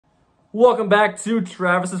Welcome back to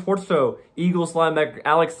Travis' Sports Show. Eagles linebacker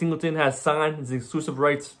Alex Singleton has signed his exclusive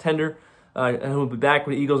rights tender, and he'll be back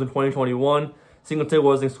with the Eagles in 2021. Singleton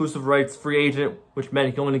was an exclusive rights free agent, which meant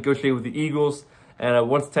he can only negotiate with the Eagles. And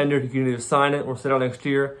once tendered, he can either sign it or sit out next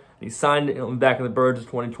year. He signed it, he'll be back in the Birds in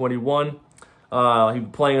 2021. He'll be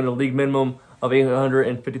playing on a league minimum of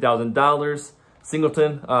 $850,000.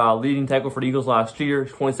 Singleton, leading tackle for the Eagles last year.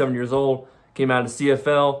 He's 27 years old. Came out of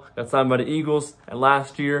CFL, got signed by the Eagles, and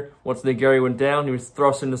last year, once Nick Gary went down, he was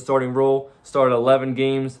thrust into the starting role, started 11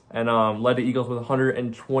 games, and led the Eagles with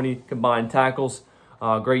 120 combined tackles.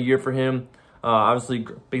 Great year for him. Obviously,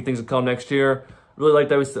 big things to come next year. Really like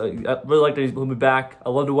that he's moving back. I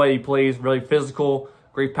love the way he plays, really physical,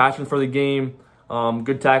 great passion for the game,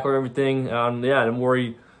 good tackler, everything. Yeah, the more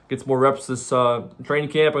he gets more reps this training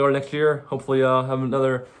camp, I go to next year. Hopefully, have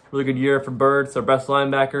another really good year for Birds, our best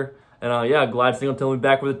linebacker. And yeah, glad Singleton will be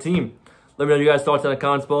back with the team. Let me know your guys' thoughts in the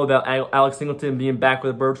comments below about Alex Singleton being back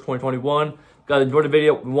with the Birds 2021. Guys, enjoyed the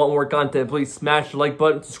video. If you want more content, please smash the like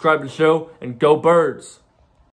button, subscribe to the show, and go Birds!